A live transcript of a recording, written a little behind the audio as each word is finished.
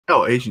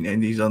Oh, Asian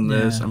Indies on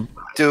this.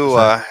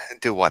 Yeah.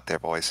 Do what there,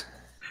 boys?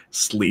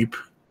 Sleep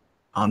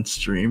on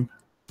stream.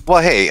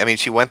 Well, hey, I mean,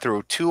 she went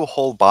through 2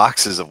 whole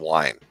boxes of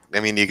wine. I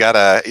mean, you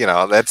gotta,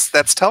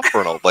 that's tough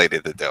for an old lady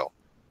to do.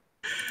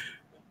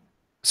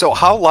 So,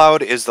 how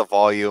loud is the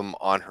volume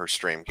on her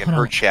stream? Can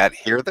her chat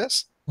hear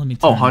this? Let me.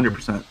 Turn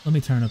 100%. Let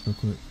me turn up real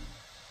quick.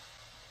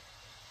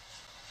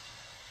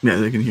 Yeah,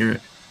 they can hear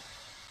it.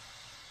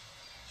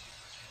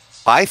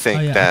 I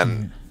think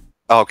then.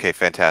 Okay,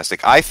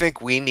 fantastic. I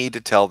think we need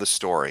to tell the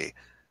story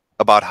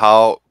about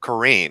how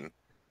Corinne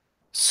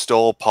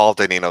stole Paul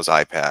Danino's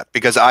iPad,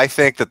 because I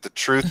think that the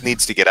truth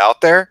needs to get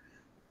out there,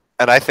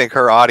 and I think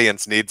her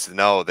audience needs to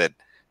know that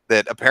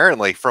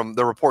apparently, from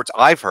the reports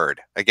I've heard,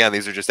 again,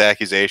 these are just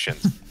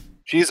accusations,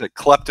 she's a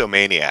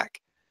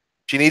kleptomaniac.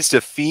 She needs to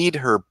feed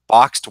her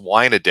boxed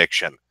wine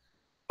addiction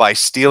by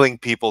stealing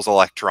people's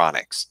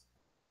electronics.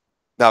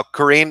 Now,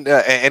 Corinne,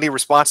 any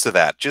response to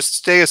that? Just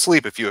stay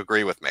asleep if you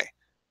agree with me.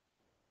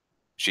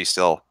 She's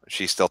still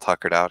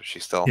tuckered out.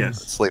 She's still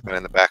sleeping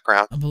in the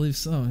background. I believe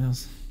so.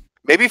 Yes.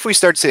 Maybe if we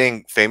start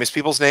saying famous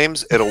people's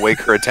names, it'll wake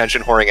her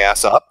attention whoring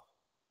ass up.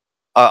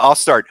 I'll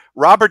start.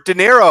 Robert De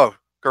Niro,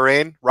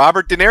 Corinne.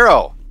 Robert De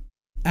Niro.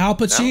 Al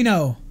Pacino.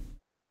 No?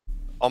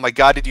 Oh my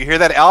God! Did you hear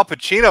that? Al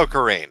Pacino,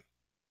 Corinne.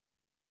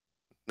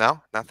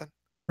 No, nothing.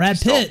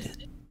 Brad Pitt.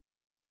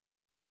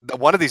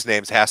 One of these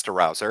names has to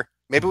rouse her.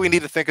 Maybe we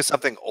need to think of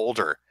something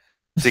older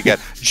to get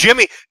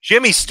Jimmy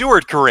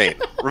Stewart,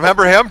 Corinne.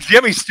 Remember him?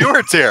 Jimmy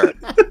Stewart's here.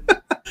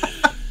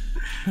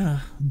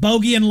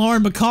 Bogey and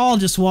Lauren Bacall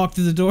just walked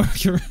through the door.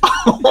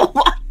 Oh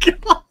my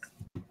God.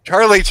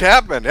 Charlie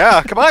Chaplin.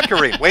 Yeah, come on,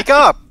 Corinne, wake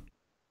up.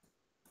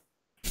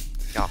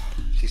 No,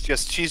 she's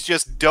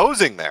just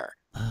dozing there.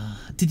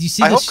 Did you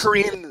see? I hope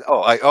Corinne.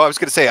 I was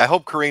going to say. I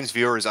hope Corinne's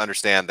viewers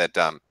understand that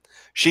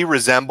she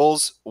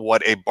resembles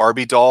what a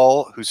Barbie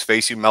doll whose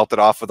face you melted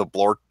off with a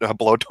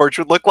blowtorch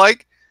would look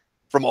like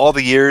from all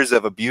the years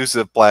of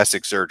abusive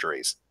plastic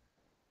surgeries.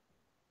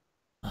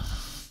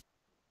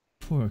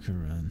 Poor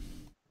Corinne.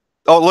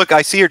 Oh, look,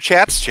 I see your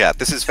chat.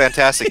 This is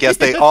fantastic. Yes,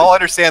 they all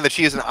understand that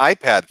she is an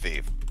iPad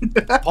thief.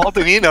 Paul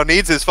Danino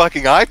needs his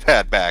fucking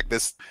iPad back.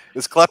 This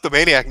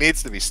kleptomaniac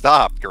needs to be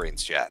stopped,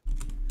 Corinne's chat.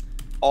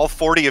 All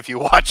 40 of you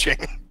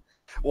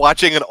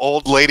watching an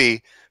old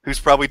lady who's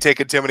probably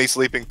taken too many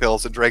sleeping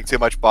pills and drank too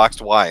much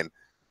boxed wine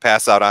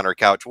pass out on her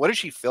couch. What is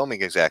she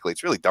filming exactly?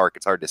 It's really dark.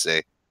 It's hard to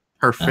see.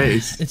 Her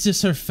face. It's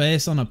just her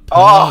face on a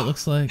pillow, it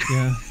looks like.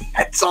 Yeah.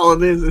 That's all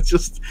it is.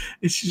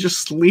 She's just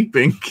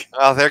sleeping.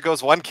 Oh, there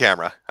goes one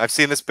camera. I've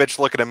seen this bitch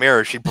look in a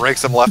mirror. She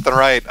breaks them left and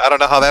right. I don't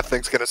know how that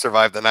thing's going to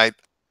survive the night.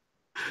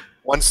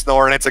 One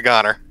snore and it's a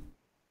goner.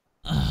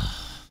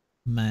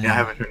 Man. Yeah, I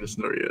haven't heard a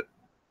snore yet.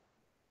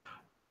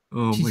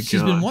 Oh my God.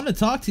 She's been wanting to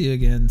talk to you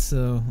again,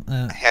 so...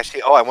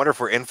 I wonder if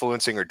we're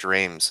influencing her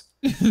dreams.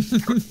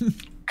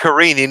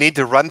 Corinne, you need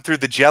to run through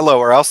the jello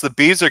or else the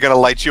bees are going to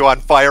light you on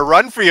fire.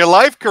 Run for your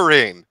life,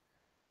 Corinne.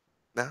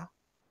 No?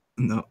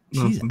 No.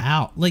 She's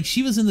out. Like,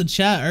 she was in the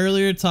chat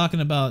earlier talking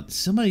about...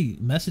 Somebody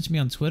messaged me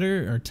on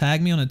Twitter or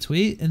tagged me on a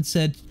tweet and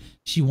said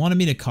she wanted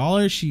me to call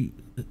her. She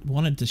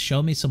wanted to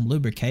show me some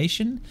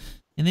lubrication.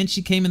 And then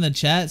she came in the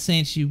chat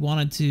saying she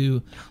wanted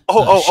to.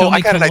 I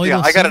got an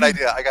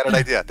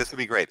idea. This would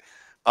be great.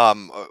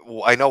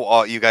 I know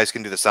all you guys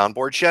can do the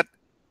soundboard shit.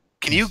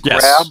 Can you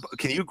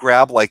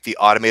grab like the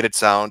automated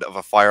sound of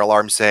a fire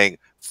alarm saying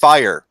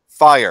fire,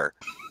 fire,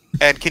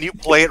 and can you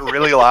play it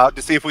really loud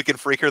to see if we can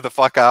freak her the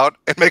fuck out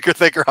and make her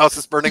think her house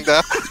is burning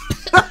down?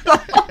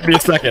 Give me a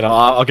second.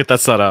 I'll get that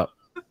set up.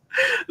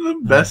 The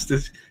best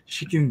is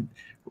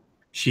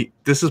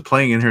this is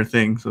playing in her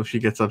thing, so if she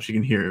gets up, she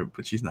can hear it,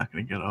 but she's not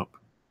going to get up.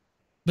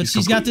 But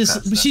she's got this.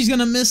 But she's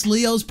gonna miss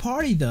Leo's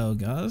party, though,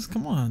 guys.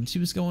 Come on, she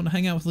was going to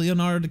hang out with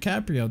Leonardo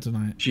DiCaprio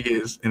tonight. She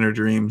is in her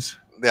dreams.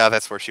 Yeah,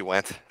 that's where she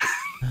went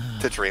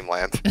to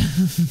Dreamland.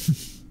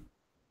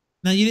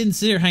 Now you didn't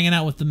see her hanging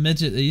out with the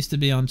midget that used to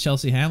be on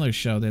Chelsea Handler's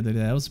show the other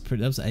day. That was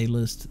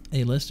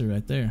A-lister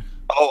right there.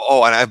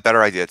 Oh, and I have a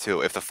better idea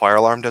too. If the fire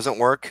alarm doesn't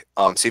work,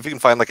 see if you can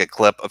find like a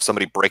clip of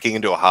somebody breaking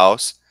into a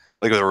house,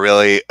 like with a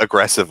really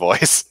aggressive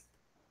voice.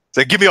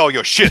 Say, "Give me all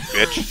your shit,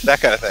 bitch!"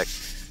 That kind of thing.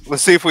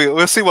 Let's see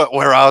what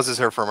arouses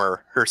her from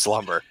her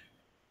slumber.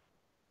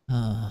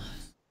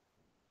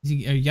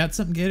 You got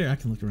something, Gator? I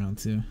can look around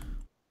too.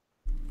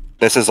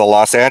 This is a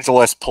Los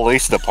Angeles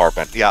Police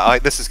Department. Yeah,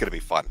 this is gonna be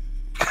fun.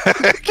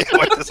 I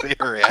can't wait to see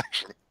her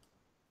reaction.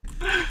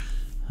 All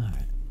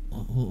right,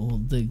 we'll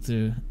dig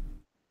through.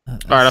 All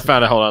right, I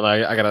found it. Hold on,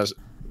 I gotta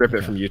rip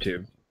it from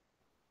YouTube.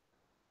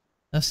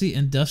 That's the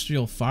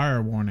industrial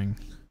fire warning.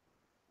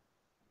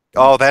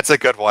 Oh, that's a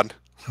good one.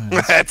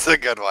 Right, that's a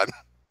good one.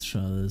 Let's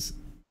try this.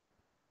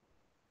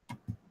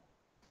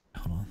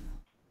 Hold on.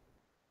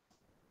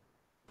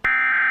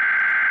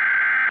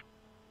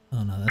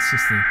 Oh no, that's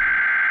just the.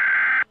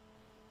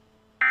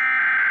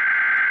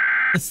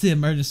 It's the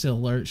emergency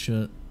alert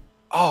shit.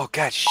 Oh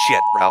god,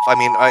 shit, Ralph. I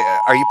mean,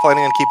 are you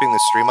planning on keeping the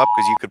stream up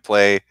because you could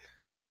play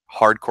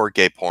hardcore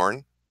gay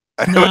porn?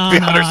 And it would be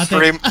on our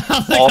stream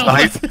all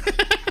night.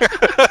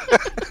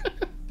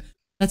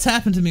 That's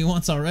happened to me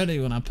once already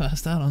when I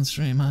passed out on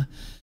stream. I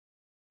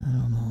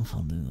don't know if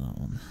I'll do that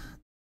one.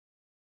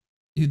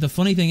 Dude, the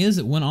funny thing is,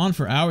 it went on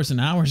for hours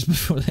and hours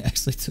before they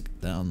actually took it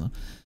down, though.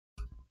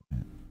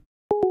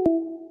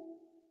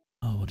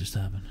 Oh, what just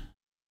happened?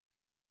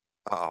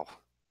 Oh.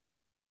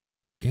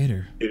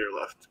 Gator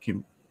left.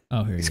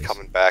 Oh, here He's he is.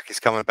 coming back. He's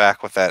coming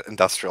back with that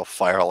industrial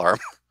fire alarm.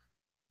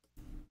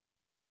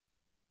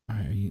 All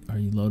right, are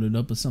you loaded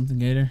up with something,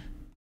 Gator?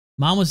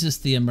 Mine was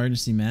just the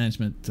emergency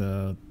management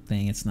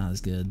thing. It's not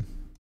as good.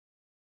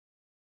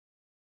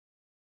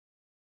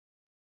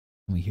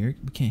 Can we hear it?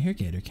 We can't hear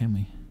Gator, can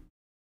we?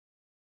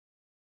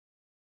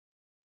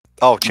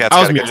 Oh, chat's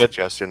got a good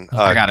suggestion.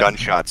 I got it.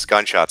 Gunshots.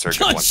 Gunshots are a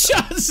good one.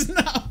 Gunshots,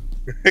 no!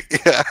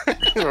 Yeah.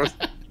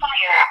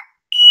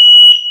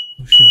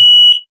 Oh, shit.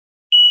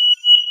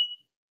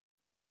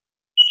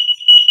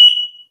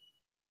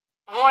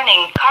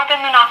 Warning,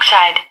 carbon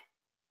monoxide.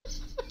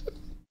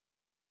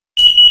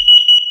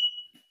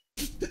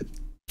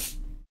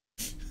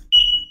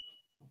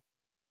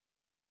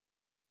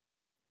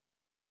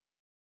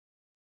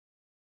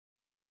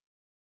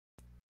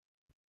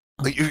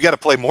 You got to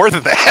play more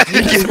than that.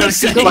 Yeah, I was gonna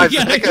say, Give 5 you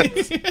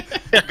gotta-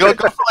 seconds. Go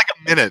for like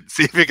a minute.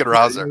 See if you can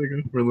rouse her.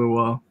 Go for a little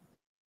while.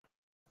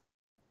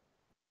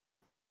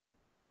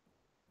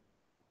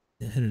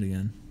 Yeah, hit it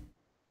again.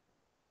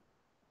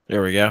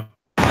 There we go.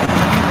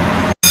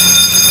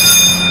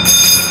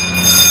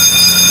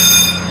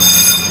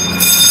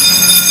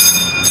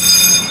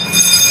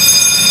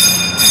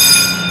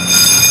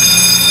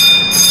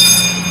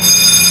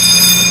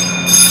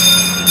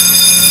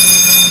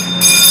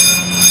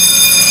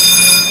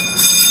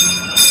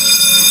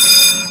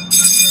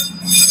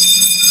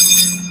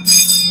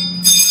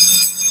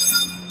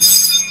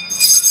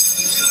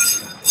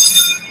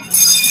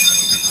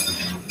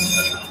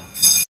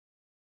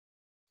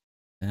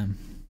 Damn.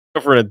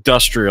 Go for an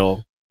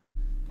industrial.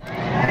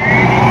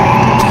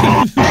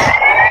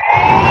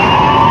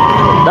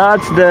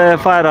 That's the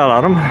fire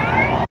alarm.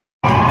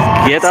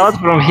 Get out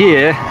from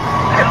here.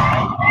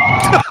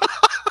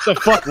 The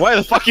fuck? Why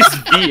the fuck is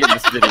V in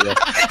this video?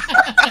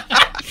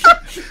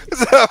 Is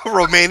that a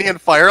Romanian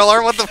fire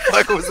alarm? What the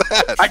fuck was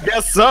that? I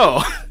guess so.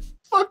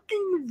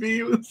 Fucking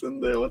V was in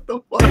there. What the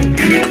fuck?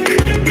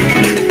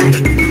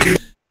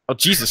 Oh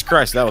Jesus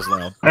Christ, that was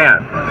loud.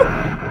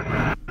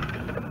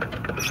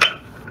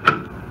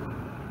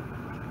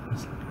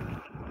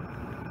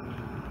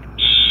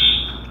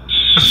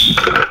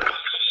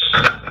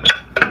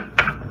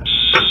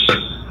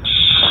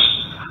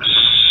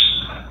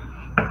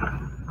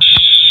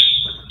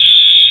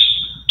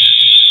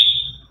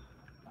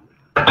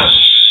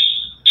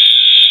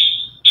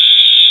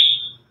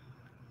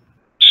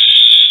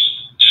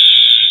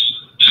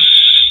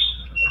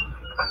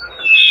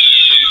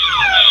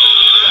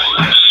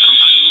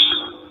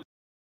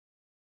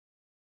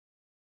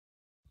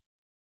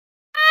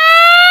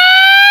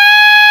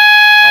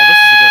 Oh, this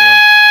is a good one.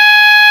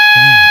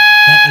 Damn,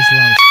 that is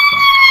loud as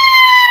fuck.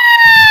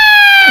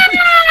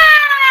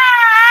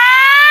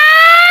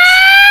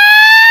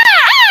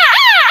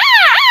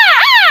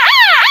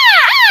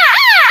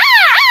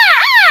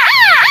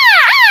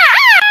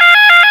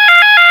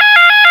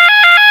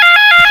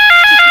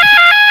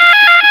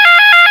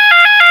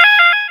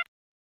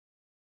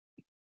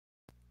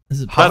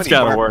 Is it How That's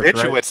many gotta work, right?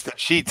 barbiturates did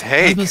she I was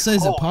take? gonna say,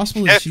 is it Holy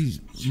possible that shit.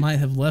 she might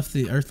have left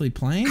the earthly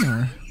plane,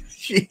 or?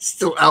 She's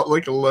still out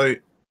like a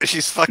light.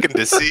 She's fucking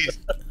deceased.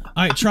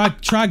 All right,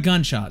 try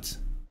gunshots.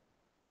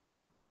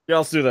 Yeah,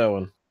 let's do that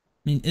one.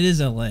 I mean, it is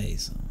LA,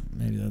 so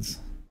maybe that's.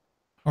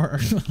 Or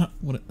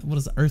what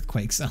does the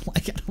earthquake sound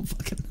like? I don't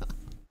fucking know.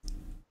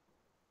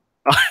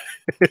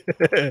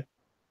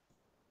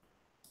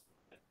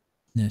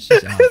 Yeah,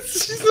 she's out.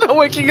 She's not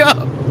waking up.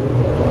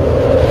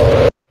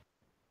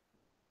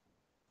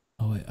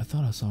 Oh wait, I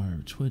thought I saw her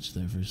twitch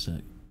there for a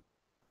sec.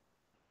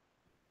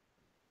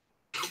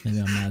 Maybe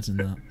I'm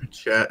imagining that. Her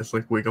chat is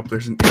like, wake up,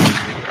 there's an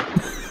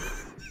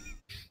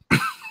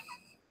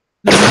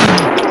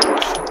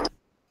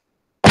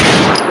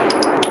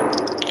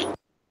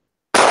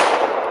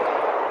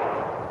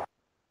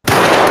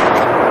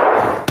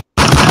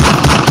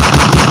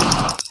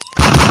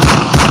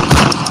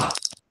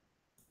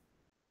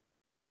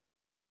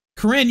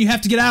Corinne, you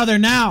have to get out of there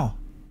now.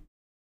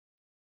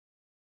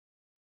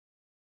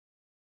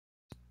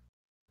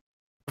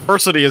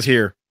 Diversity is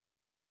here.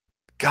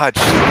 God,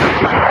 she'd be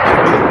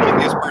the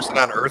luckiest person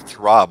on earth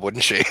to rob,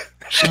 wouldn't she?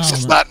 She's Oh,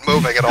 just man. not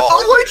moving at all.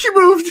 Oh, wait, she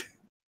moved!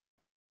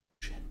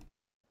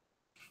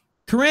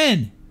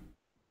 Corinne.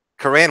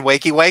 Corinne,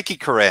 wakey wakey,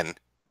 Corinne.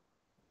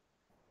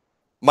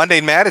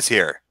 Mundane Matt is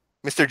here.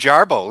 Mr.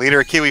 Jarbo,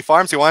 leader of Kiwi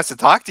Farms, he wants to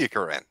talk to you,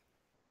 Corinne.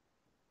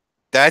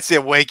 That's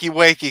it, wakey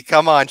wakey.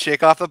 Come on,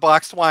 shake off the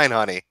boxed wine,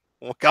 honey.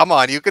 Well, come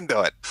on, you can do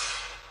it.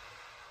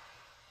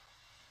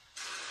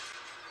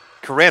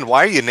 Corinne,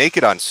 why are you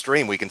naked on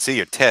stream? We can see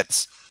your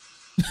tits.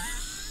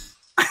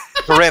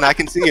 Corinne, I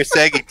can see your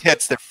saggy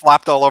tits. They're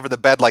flopped all over the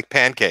bed like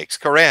pancakes.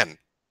 Corinne.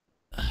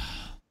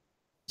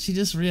 She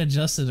just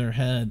readjusted her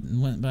head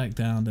and went back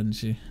down, didn't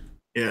she?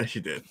 Yeah, she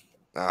did.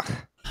 Oh,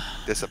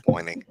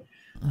 disappointing.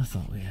 I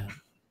thought we had.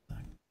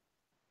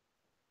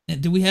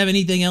 Do we have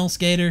anything else,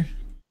 Gator?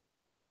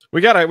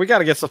 We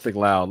gotta get something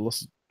loud.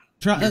 Let's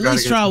Try at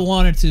least try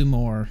one or two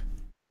more.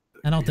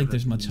 I don't think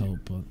there's much hope,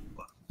 but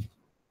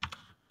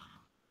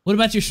what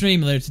about your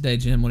stream later today,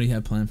 Jim? What do you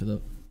have planned for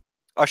that?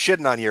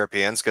 Shitting on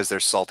Europeans because they're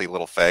salty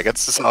little faggots,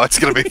 so it's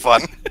gonna be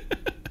fun.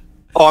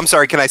 Oh, I'm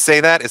sorry. Can I say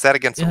that? Is that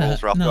against the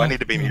rules, Ralph? no, Do I need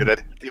to be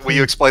muted? Will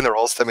you explain the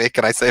rules to me?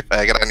 Can I say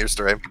faggot on your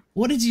stream?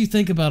 What did you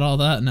think about all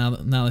that? Now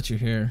that you're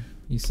here,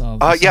 you saw.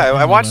 Yeah,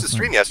 I watched the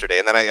stream yesterday,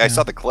 and then I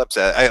saw the clips.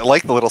 I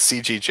like the little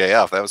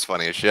CGJF. That was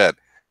funny as shit.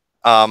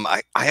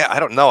 I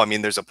don't know. I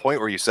mean, there's a point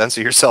where you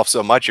censor yourself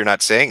so much you're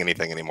not saying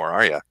anything anymore,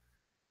 are you?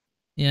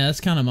 Yeah,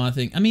 that's kind of my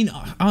thing. I mean,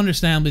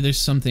 understandably, there's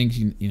some things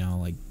you know,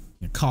 like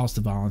calls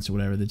to violence or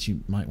whatever that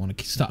you might want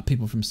to stop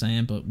people from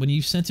saying. But when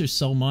you censor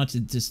so much,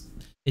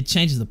 it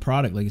changes the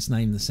product. Like it's not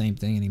even the same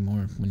thing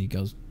anymore when you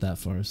go that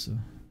far. So.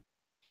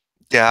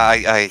 Yeah,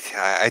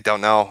 I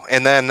don't know.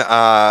 And then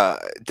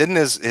didn't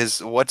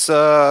his what's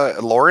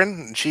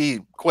Lauren?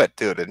 She quit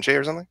too, didn't she,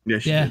 or something?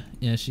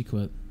 Yeah, she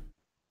quit.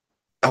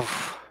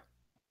 Oh.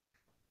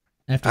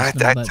 After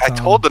I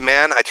told the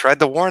man. I tried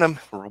to warn him.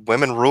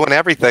 Women ruin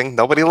everything.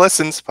 Nobody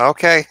listens.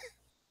 Okay.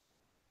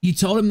 You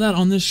told him that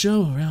on this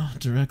show,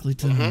 directly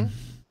to him.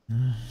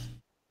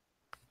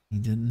 He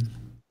didn't.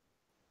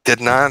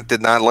 Did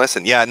not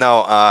listen. Yeah,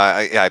 no.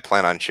 I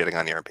plan on shitting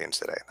on Europeans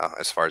today.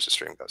 As far as the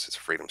stream goes, it's a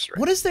freedom stream.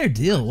 What is their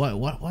deal?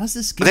 Why is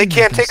this? They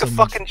can't take a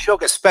fucking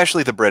joke.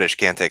 Especially the British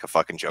can't take a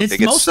fucking joke. It's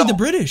mostly the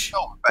British.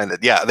 So offended.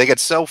 Yeah, they get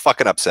so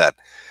fucking upset.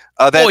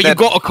 You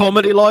got a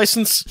comedy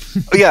license?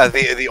 Yeah,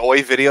 the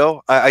Oi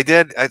video I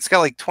did. It's got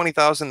like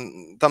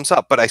 20,000 thumbs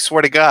up, but I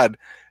swear to God,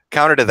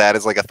 counter to that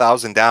is like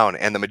 1,000 down,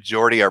 and the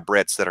majority are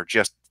Brits that are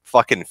just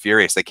fucking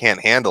furious. They can't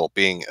handle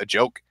being a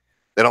joke.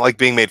 They don't like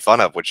being made fun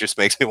of, which just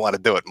makes me want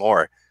to do it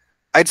more.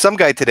 I had some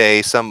guy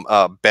today, some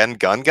Ben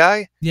Gunn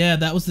guy. Yeah,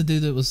 that was the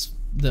dude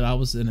that I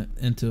was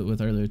into it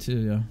with earlier too.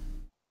 Yeah.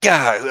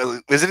 Yeah,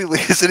 isn't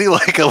he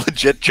like a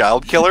legit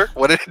child killer?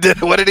 What did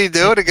he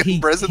do to get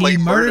in prison? He like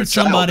murdered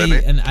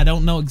somebody, and I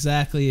don't know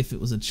exactly if it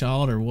was a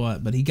child or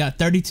what, but he got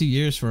 32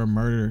 years for a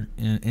murder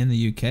in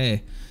the UK.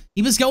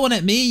 He was going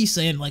at me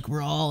saying like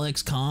we're all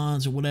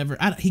ex-cons or whatever.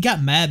 He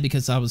got mad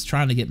because I was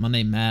trying to get my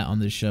name Matt on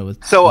this show. With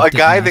a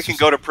guy that can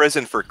go to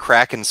prison for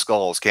cracking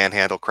skulls can't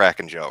handle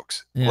cracking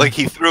jokes. Yeah. Like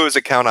he threw his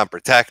account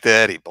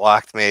unprotected. He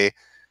blocked me,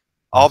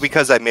 all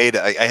because I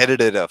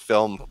edited a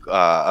film,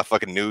 a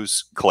fucking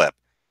news clip.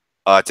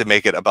 To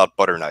make it about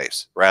butter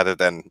knives rather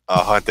than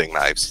hunting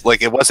knives.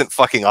 Like it wasn't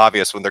fucking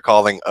obvious when they're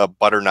calling a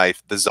butter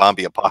knife the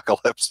zombie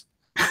apocalypse.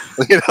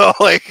 You know,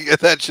 like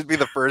that should be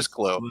the first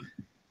clue.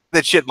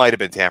 That shit might have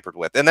been tampered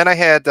with. And then I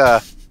had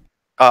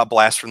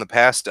Blast from the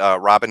Past,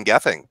 Robin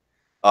Geffing.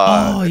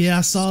 Oh yeah,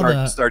 I saw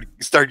that.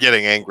 Start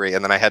getting angry,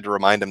 and then I had to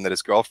remind him that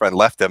his girlfriend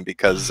left him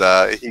because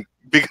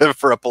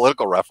for a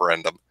political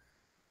referendum.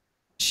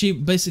 He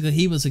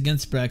was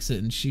against Brexit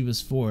and she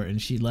was for it,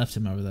 and she left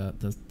him over that.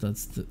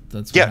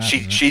 That's yeah.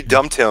 She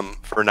dumped him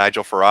for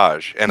Nigel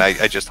Farage, and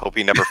I just hope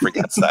he never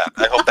forgets that.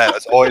 I hope that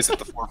is always at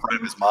the forefront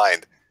of his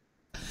mind.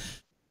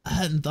 I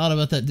hadn't thought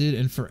about that dude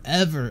in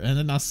forever, and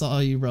then I saw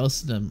you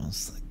roasted him. I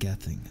was like,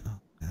 Gething. Oh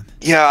man.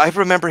 Yeah, I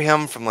remember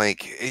him from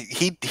like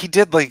he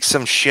did like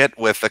some shit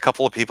with a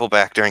couple of people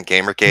back during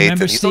Gamergate.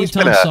 Remember Steve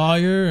Tom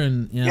Sawyer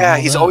and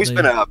he's always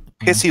been a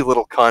pissy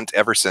little cunt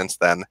ever since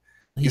then.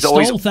 He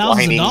stole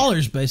thousands of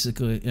dollars,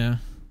 basically. Yeah.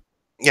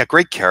 Yeah,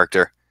 great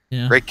character.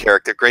 Yeah. Great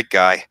character, great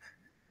guy.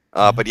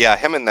 But yeah,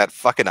 him and that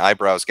fucking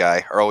eyebrows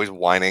guy are always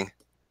whining.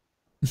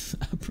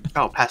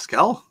 Oh,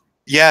 Pascal?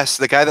 Yes,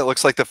 the guy that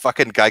looks like the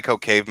fucking Geico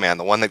caveman,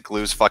 the one that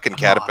glues fucking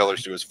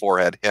caterpillars to his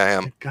forehead. Yeah,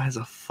 him. That guy's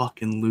a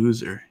fucking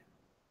loser.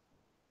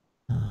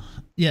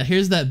 Yeah,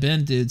 here's that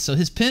Ben dude. So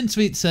his pin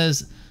tweet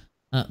says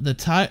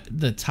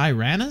the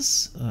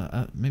Tyrannus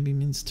maybe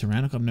means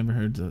tyrannical. I've never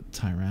heard the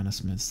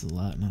Tyrannus means the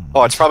Latin.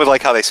 Oh, it's probably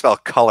like how they spell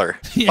color.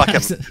 Yeah,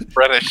 fucking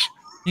British.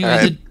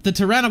 Anyway, the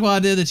tyrannical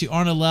idea that you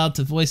aren't allowed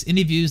to voice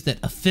any views that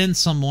offend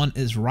someone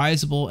is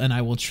risible, and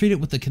I will treat it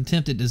with the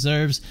contempt it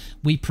deserves.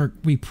 We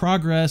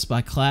progress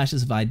by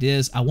clashes of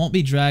ideas. I won't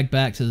be dragged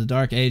back to the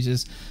dark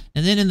ages.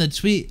 And then in the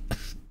tweet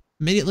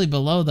immediately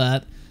below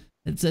that,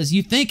 it says,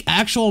 "You think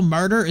actual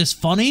murder is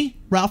funny?"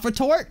 Ralph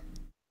retort.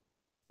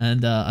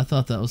 And I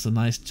thought that was a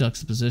nice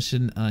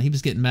juxtaposition. He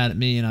was getting mad at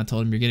me, and I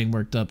told him, "You're getting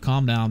worked up.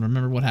 Calm down.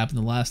 Remember what happened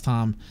the last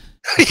time."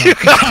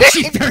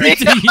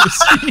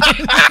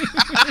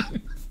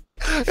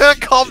 Yeah,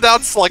 calm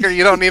down, Slugger.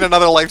 You don't need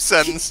another life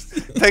sentence.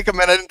 Take a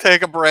minute and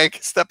take a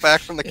break. Step back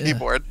from the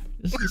keyboard.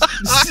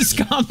 Just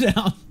calm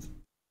down.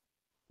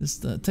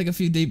 Just take a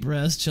few deep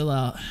breaths. Chill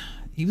out.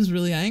 He was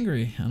really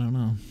angry. I don't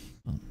know.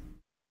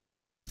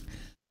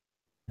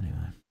 Anyway.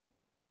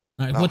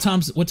 All right. What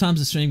time's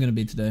the stream going to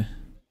be today?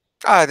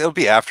 It'll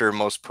be after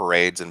most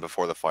parades and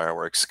before the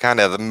fireworks. Kind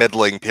of the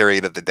middling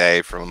period of the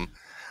day from,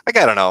 like,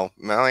 I don't know,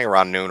 maybe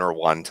around noon or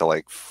 1 to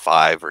like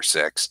 5 or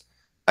 6.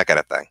 That kind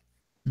of thing.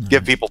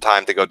 Give people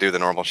time to go do the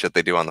normal shit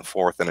they do on the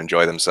 4th and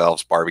enjoy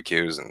themselves,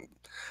 barbecues and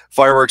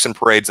fireworks and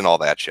parades and all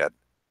that shit.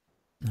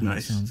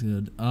 Nice. Sounds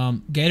good.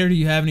 Gator, do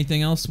you have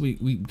anything else?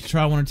 We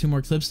try 1 or 2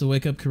 more clips to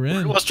wake up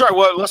Corinne. Let's try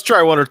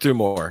 1 or 2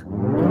 more.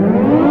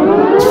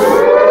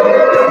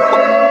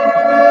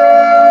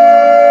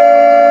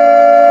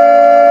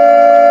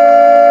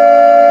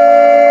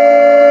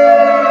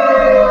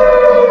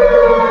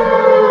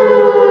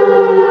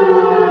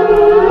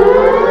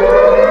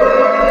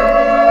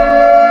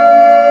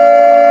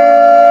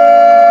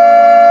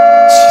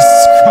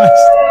 Jesus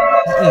Christ,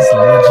 that is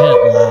legit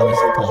loud as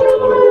fuck.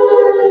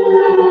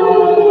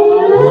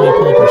 Let me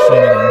pull up her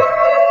stream again.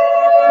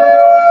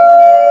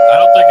 I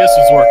don't think this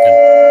is working.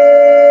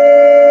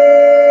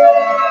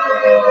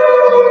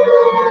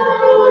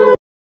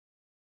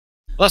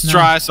 Let's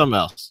try something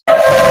else.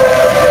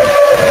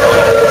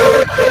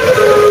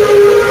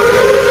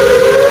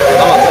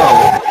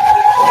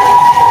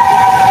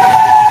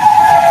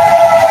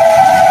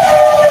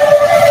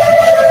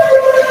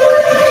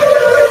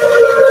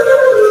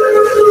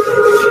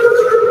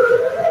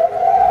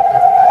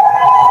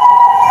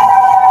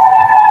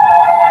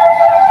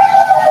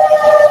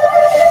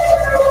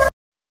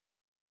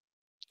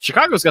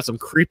 Chicago's got some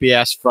creepy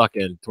ass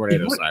fucking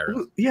tornado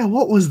sirens. Yeah,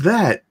 what was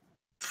that?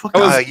 Fuck.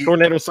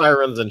 Tornado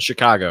sirens in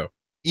Chicago.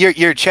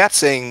 Your chat's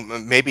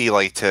saying maybe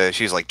like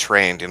she's like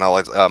trained, you know,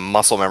 like a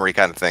muscle memory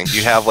kind of thing. Do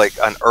you have like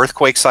an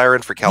earthquake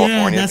siren for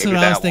California? Yeah, that's Maybe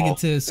what I was that thinking won't.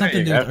 too. Something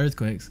to do go. with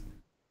earthquakes.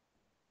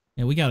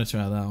 Yeah, we gotta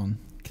try that one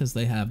because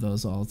they have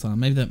those all the time.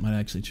 Maybe that might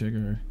actually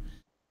trigger her.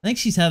 I think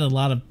she's had a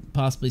lot of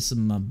possibly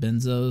some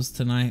benzos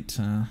tonight,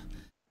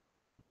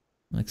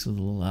 mixed with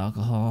a little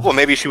alcohol. Well,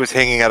 maybe she was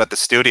hanging out at the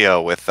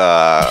studio with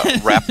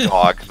Rap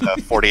Dog, the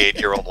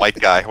 48-year-old white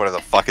guy, whatever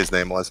the fuck his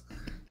name was.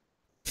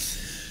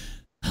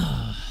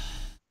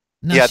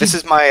 No, Yeah, this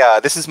is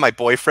my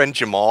boyfriend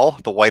Jamal,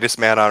 the whitest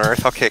man on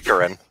earth. Okay,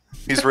 Corinne.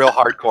 He's real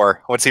hardcore.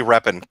 What's he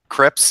repping?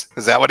 Crips?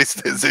 Is that what is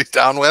he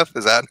down with?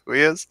 Is that who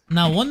he is?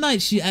 Now, one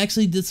night she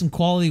actually did some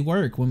quality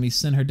work when we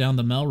sent her down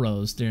to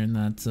Melrose during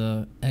that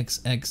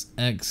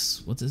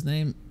XXX. What's his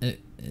name?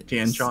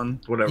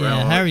 John, whatever.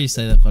 Yeah, however you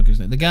say that fucker's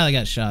name. The guy that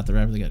got shot, the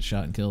rapper that got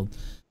shot and killed.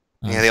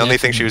 Yeah, the only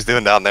thing she was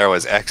doing down there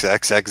was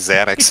XXX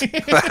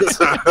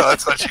Xanax.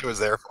 That's what she was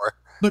there for.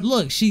 But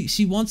look,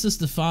 she wants us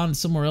to find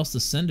somewhere else to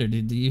send her. Do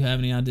you have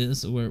any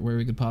ideas of where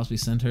we could possibly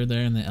send her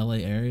there in the LA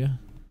area?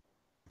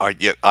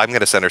 Yeah, I'm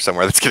going to send her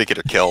somewhere that's going to get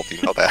her killed.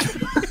 You know that?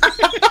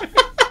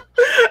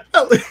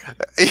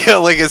 Yeah,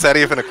 like, is that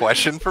even a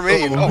question for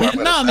me? You know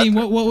No, I mean,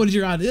 what would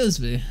your ideas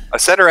be? I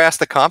send her ass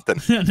to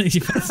Compton. I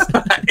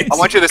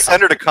want you to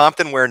send her to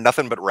Compton wearing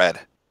nothing but red.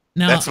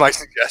 Now, that's my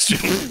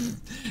suggestion.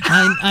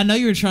 I know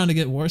you were trying to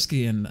get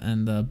Worski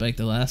and Baked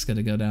Alaska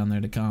to go down there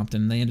to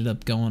Compton. They ended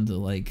up going to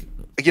like.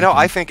 You know,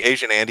 I think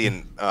Asian Andy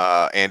and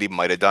Andy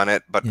might have done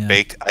it, but Yeah.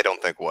 Baked, I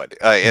don't think would.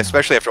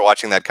 Especially after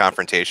watching that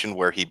confrontation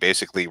where he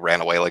basically ran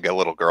away like a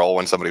little girl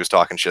when somebody was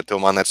talking shit to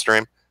him on that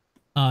stream.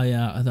 Oh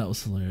yeah, that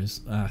was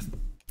hilarious.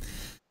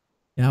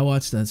 Yeah, I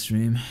watched that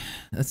stream.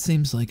 That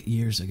seems like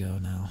years ago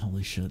now.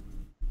 Holy shit!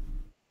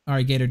 All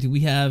right, Gator, do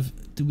we have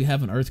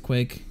an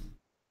earthquake?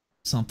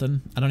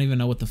 Something? I don't even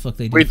know what the fuck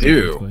they do. We for an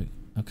do. earthquake.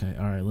 Okay,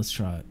 all right, let's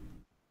try it.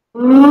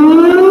 Corinne,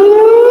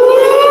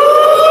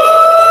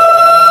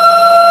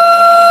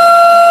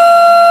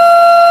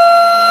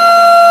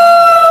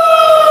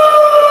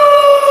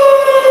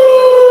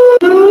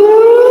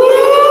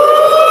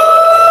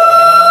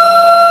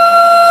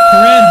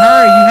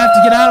 hurry! You have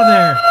to get out of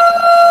there.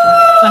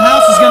 The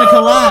house is gonna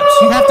collapse.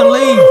 You have to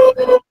leave.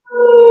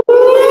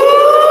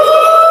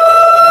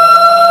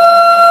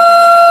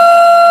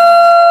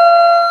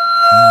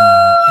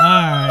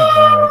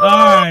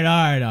 All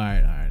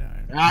right.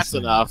 That's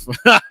enough.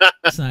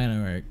 It's not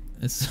gonna work.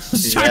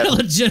 It's trying to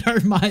legit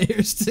hurt my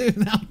ears too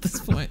now at this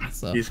point.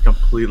 So. He's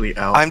completely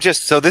out.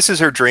 So this is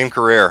her dream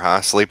career,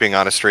 huh? Sleeping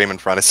on a stream in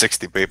front of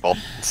 60 people.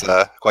 It's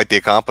quite the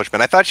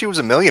accomplishment. I thought she was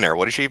a millionaire.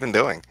 What is she even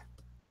doing?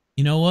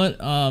 You know what?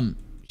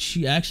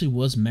 She actually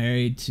was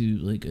married to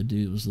like a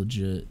dude who was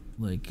legit,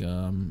 like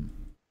the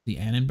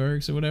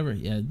Annenbergs or whatever.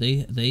 Yeah,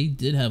 they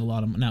did have a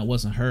lot of. Now it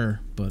wasn't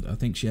her, but I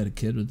think she had a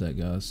kid with that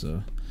guy.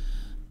 So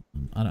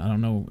I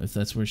don't know if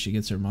that's where she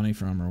gets her money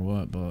from or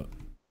what, but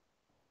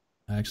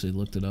I actually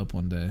looked it up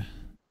one day.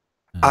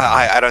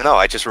 I don't know.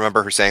 I just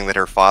remember her saying that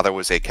her father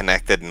was a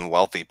connected and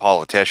wealthy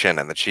politician,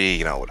 and that she,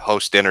 you know, would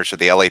host dinners for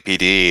the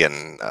LAPD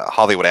and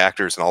Hollywood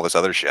actors and all this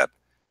other shit.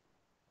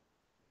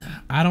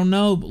 I don't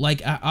know.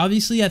 Like,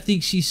 obviously, I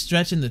think she's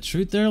stretching the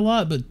truth there a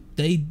lot, but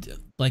they,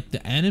 like, the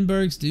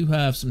Annenbergs do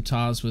have some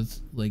ties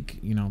with, like,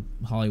 you know,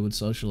 Hollywood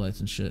socialites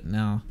and shit.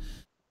 Now,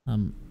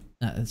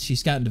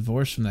 she's gotten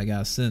divorced from that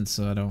guy since,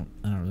 so I don't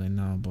really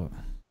know, but.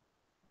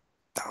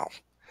 No.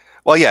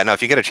 Well, yeah, no,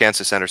 if you get a chance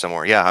to send her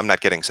somewhere, yeah, I'm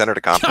not kidding. Send her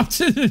to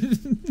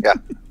Compton. Yeah.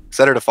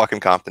 Send her to fucking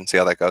Compton. See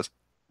how that goes.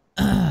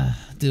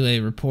 Do a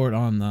report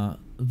on the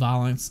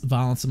violence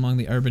among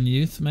the urban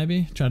youth,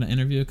 maybe? Try to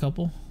interview a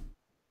couple.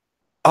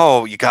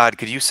 Oh, God,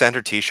 could you send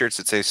her t-shirts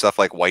that say stuff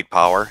like white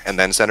power and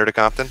then send her to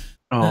Compton?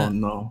 Oh,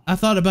 no. I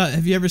thought about,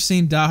 have you ever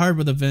seen Die Hard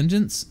with a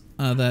Vengeance?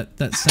 That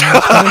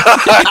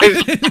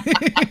sounds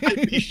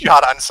Be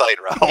shot on sight,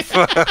 Ralph.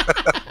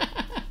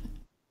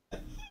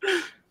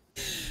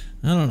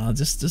 I don't know.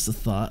 Just a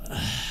thought.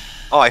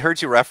 Oh, I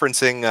heard you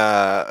referencing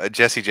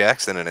Jesse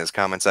Jackson and his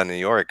comments on New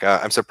York.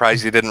 I'm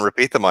surprised you didn't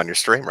repeat them on your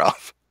stream,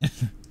 Ralph. I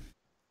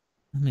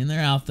mean,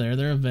 they're out there.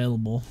 They're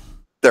available.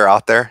 They're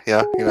out there.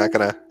 Yeah, you're not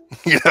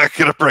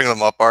gonna bring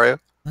them up, are you?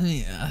 I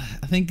mean,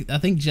 I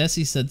think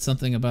Jesse said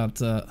something about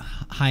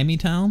Jaime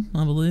Town,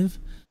 I believe.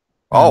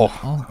 Oh,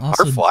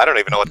 also, hurtful. I don't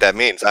even know what that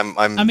means. I'm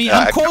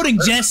quoting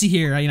Jesse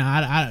here. You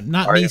know,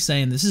 not Are me you?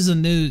 saying this is a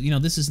news. You know,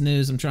 this is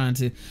news. I'm trying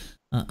to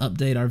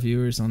update our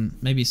viewers on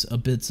maybe a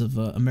bits of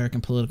American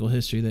political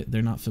history that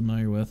they're not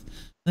familiar with.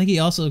 I think he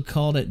also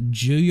called it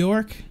Jew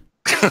York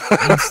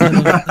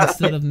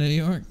instead of New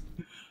York.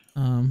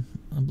 I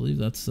believe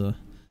that's yeah,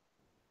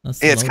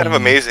 it's kind of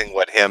amazing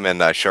what him and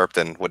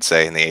Sharpton would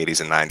say in the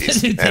 80s and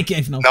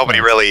 90s.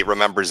 Nobody really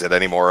remembers it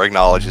anymore or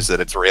acknowledges that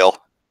it's real.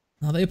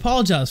 No, they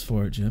apologize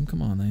for it, Jim.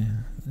 Come on,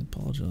 they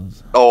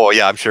apologize. Oh,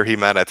 yeah, I'm sure he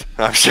meant it.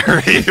 I'm sure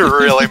he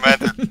really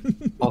meant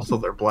it. Also,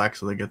 they're black,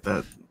 so they get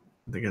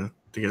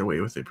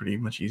away with it pretty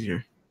much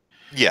easier.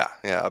 Yeah,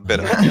 a bit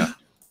of it, yeah.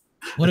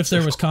 What if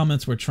there was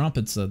comments where Trump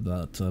had said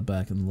that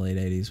back in the late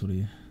 80s? What do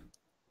you...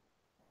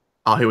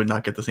 Oh, he would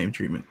not get the same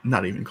treatment.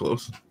 Not even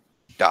close.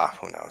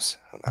 Who knows?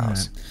 Who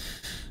knows?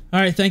 All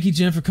right, thank you,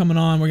 Jim, for coming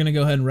on. We're going to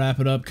go ahead and wrap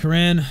it up.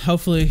 Corinne,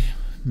 hopefully...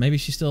 Maybe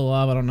she's still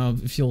alive. I don't know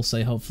if you'll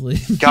say hopefully.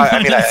 God,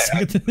 I mean,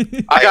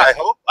 I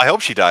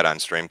hope she died on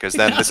stream, because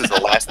then this is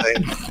the last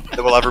thing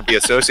that will ever be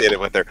associated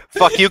with her.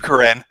 Fuck you,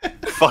 Corinne.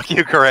 Fuck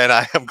you, Corinne.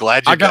 I am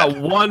glad you. I got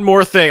one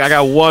more thing. I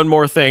got one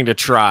more thing to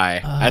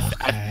try. All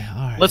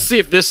right. Let's see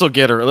if this will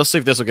get her. Let's see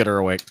if this will get her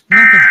awake. Nah,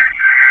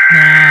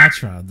 I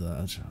tried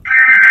that.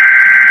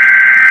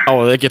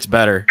 Oh, it gets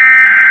better.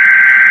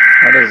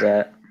 What is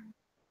that?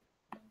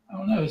 I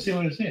don't know. Let's see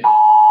what it is.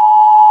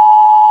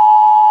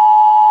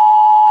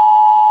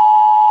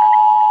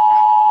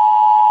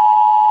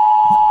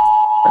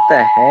 What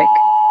the heck?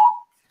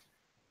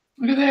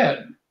 Look at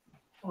that.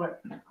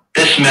 What?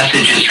 This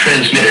message is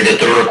transmitted at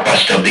the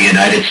request of the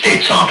United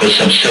States Office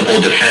of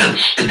Civil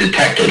Defense. It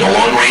detected a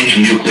long-range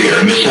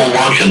nuclear missile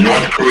launch in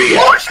North Korea.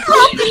 This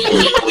missile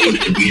is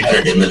believed to be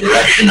headed in the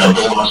direction of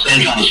the Los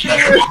Angeles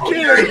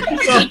metropolitan area.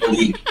 It is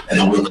believed that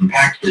it will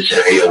impact this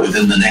area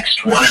within the next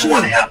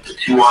 1.5 to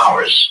 2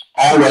 hours.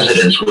 All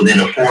residents within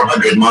a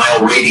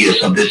 400-mile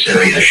radius of this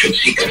area should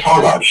seek a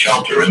fallout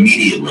shelter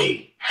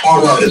immediately.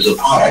 Fallout is a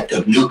product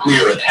of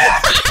nuclear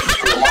attacks.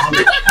 Prolonged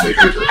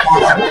exposure to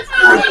fallout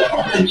will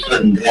result in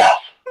sudden death.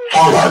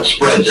 Fallout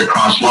spreads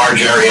across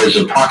large areas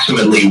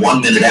approximately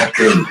 1 minute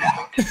after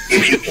impact.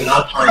 If you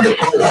cannot find a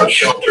fallout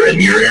shelter in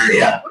your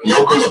area,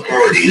 local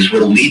authorities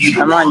will lead you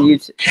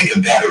to take a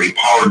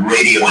battery-powered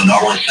radio and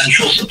all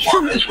essential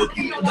supplies with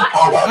you to the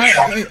fallout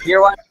shelter.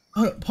 You're what?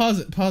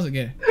 Pause it,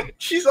 Gary.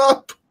 She's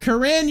up.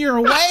 Corinne, you're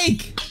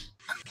awake.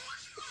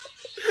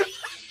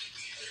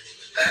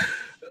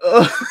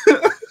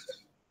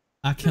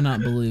 I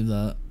cannot believe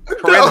that.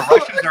 Corinne, the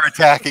Russians are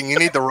attacking. You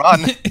need to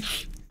run.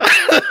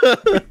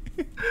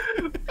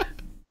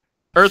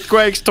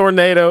 Earthquakes,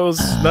 tornadoes,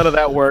 none of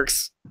that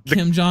works.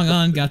 Kim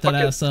Jong-un got that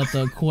ass up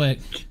though quick.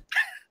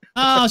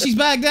 Oh, she's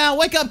back down.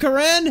 Wake up,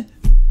 Corinne.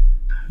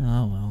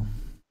 Oh well.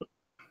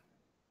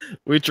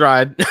 We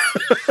tried.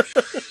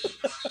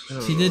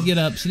 She did get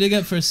up. She did get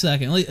up for a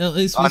second. At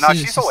least Oh, no,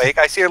 she's awake.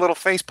 I see her little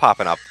face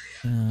popping up.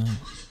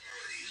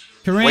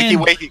 Corinne.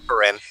 Wakey,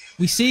 Corinne.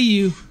 We see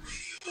you.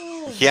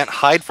 You can't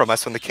hide from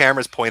us when the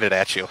camera's pointed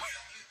at you.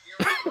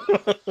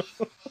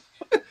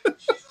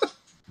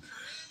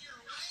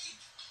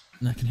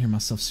 And I can hear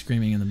myself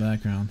screaming in the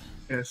background.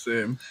 Yeah,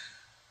 same.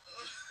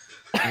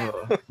 I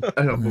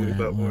don't believe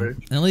that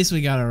word. At least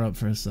we got her up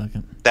for a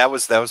second. That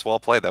was well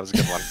played. That was a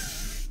good one.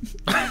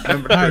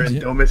 Remember, Corinne,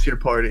 don't miss your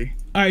party.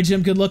 All right,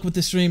 Jim. Good luck with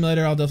the stream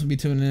later. I'll definitely be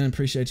tuning in.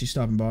 Appreciate you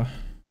stopping by.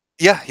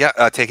 Yeah.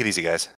 Take it easy, guys.